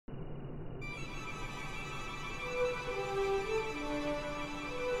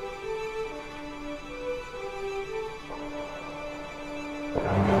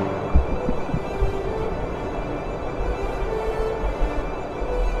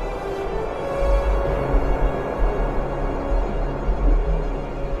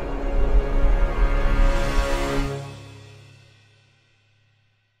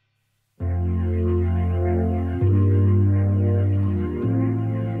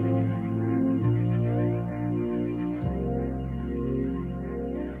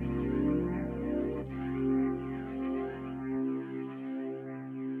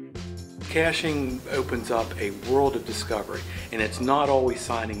Caching opens up a world of discovery, and it's not always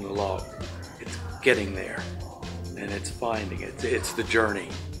finding the log. It's getting there, and it's finding it. It's the journey.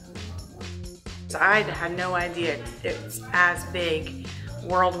 I had no idea it's as big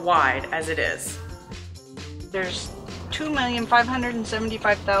worldwide as it is. There's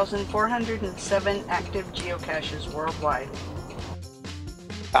 2,575,407 active geocaches worldwide.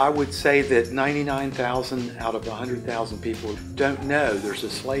 I would say that 99,000 out of 100,000 people don't know there's a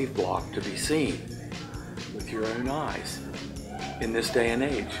slave block to be seen with your own eyes in this day and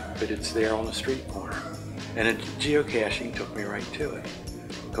age, but it's there on the street corner. And geocaching took me right to it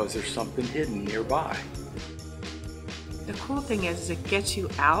because there's something hidden nearby. The cool thing is it gets you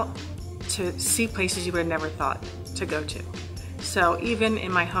out to see places you would have never thought to go to. So even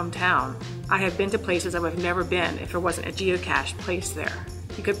in my hometown, I have been to places I would have never been if there wasn't a geocache place there.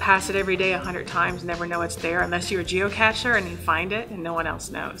 You could pass it every day 100 times, never know it's there unless you're a geocacher and you find it and no one else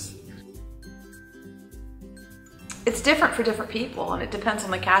knows. It's different for different people and it depends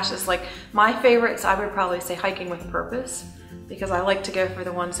on the caches. Like my favorites, I would probably say hiking with a purpose because I like to go for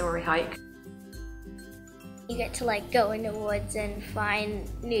the ones where we hike. You get to like go in the woods and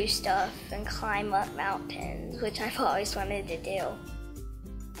find new stuff and climb up mountains, which I've always wanted to do.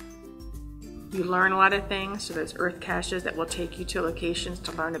 You learn a lot of things, so there's earth caches that will take you to locations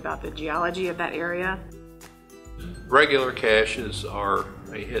to learn about the geology of that area. Regular caches are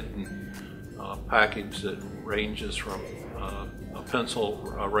a hidden package that ranges from a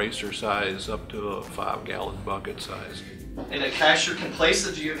pencil eraser size up to a 5-gallon bucket size. And a cacher can place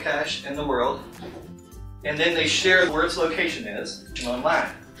the geocache in the world, and then they share where its location is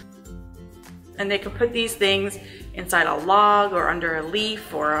online. And they can put these things inside a log or under a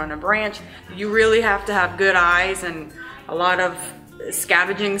leaf or on a branch. You really have to have good eyes and a lot of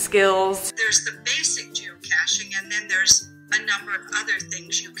scavenging skills. There's the basic geocaching, and then there's a number of other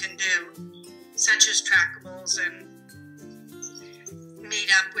things you can do, such as trackables and meet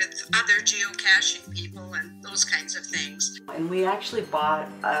up with other geocaching people and those kinds of things. And we actually bought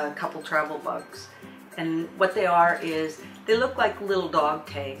a couple travel bugs. And what they are is, they look like little dog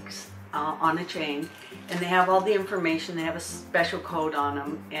tags on a chain, and they have all the information. They have a special code on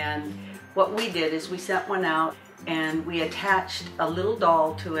them, and what we did is we sent one out and we attached a little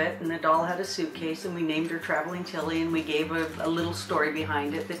doll to it, and the doll had a suitcase, and we named her Traveling Tilly, and we gave a little story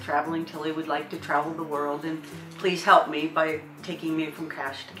behind it that Traveling Tilly would like to travel the world and please help me by taking me from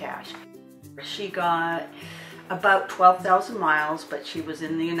cache to cache. She got about 12,000 miles, but she was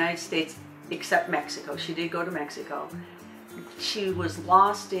in the United States except Mexico. She did go to Mexico. She was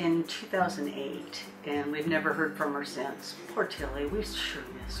lost in 2008, and we've never heard from her since. Poor Tilly, we sure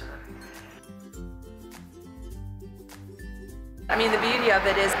miss her. I mean, the beauty of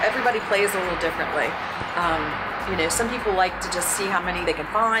it is everybody plays a little differently. You know, some people like to just see how many they can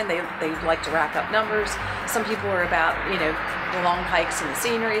find. They like to rack up numbers. Some people are about, you know, the long hikes and the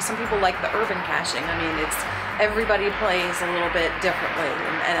scenery. Some people like the urban caching. I mean, everybody plays a little bit differently,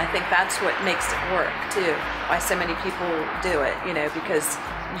 and I think that's what makes it work too. Why so many people do it, you know, because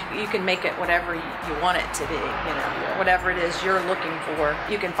you can make it whatever you want it to be. You know, whatever it is you're looking for,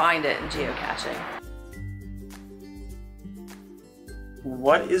 you can find it in geocaching.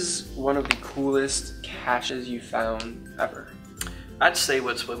 What is one of the coolest caches you found ever? I'd say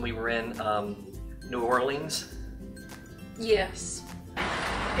was when we were in New Orleans. Yes.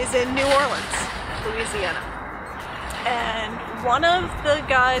 Is in New Orleans, Louisiana. And one of the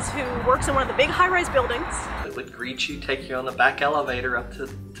guys who works in one of the big high-rise buildings. It would greet you, take you on the back elevator up to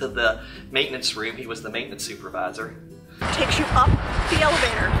the maintenance room. He was the maintenance supervisor. Takes you up the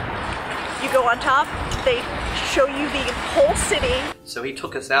elevator. You go on top, they show you the whole city. So he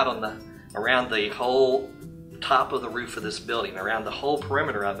took us out on around the whole top of the roof of this building, around the whole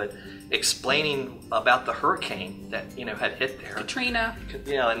perimeter of it, explaining about the hurricane that, you know, had hit there. Katrina.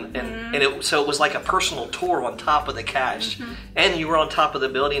 Yeah, so it was like a personal tour on top of the cache. Mm-hmm. And you were on top of the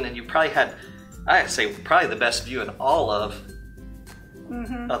building, and you probably had, I'd say, probably the best view in all of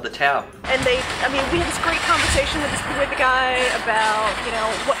the town. And we had this great conversation with the guy about, you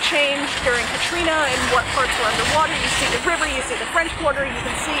know, what changed during Katrina and what parts were underwater. You see the river, you see the French Quarter, you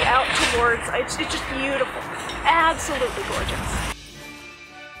can see out towards, it's just beautiful. Absolutely gorgeous.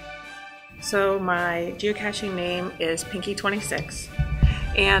 So my geocaching name is Pinky26,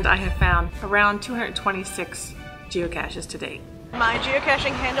 and I have found around 226 geocaches to date. My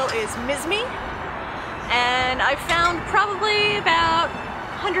geocaching handle is Mizme, and I found probably about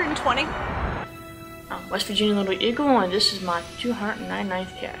 120. I'm West Virginia Little Eagle, and this is my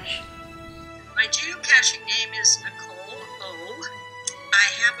 299th cache. My geocaching name is Nicole O. I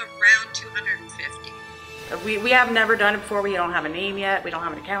have around 250. We have never done it before. We don't have a name yet. We don't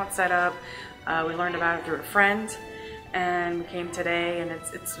have an account set up. We learned about it through a friend, and we came today, and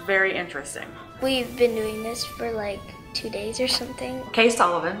it's very interesting. We've been doing this for like 2 days or something. Kay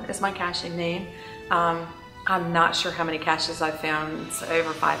Sullivan is my caching name. I'm not sure how many caches I've found. It's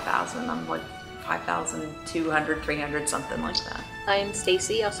over 5,000. I'm like 5,200, 300, something like that. I'm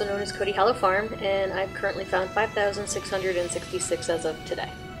Stacy, also known as Cody Hollow Farm, and I've currently found 5,666 as of today.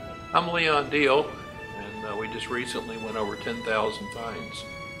 I'm Leon Deal, and we just recently went over 10,000 finds.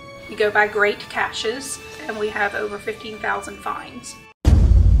 We go by great caches, and we have over 15,000 finds.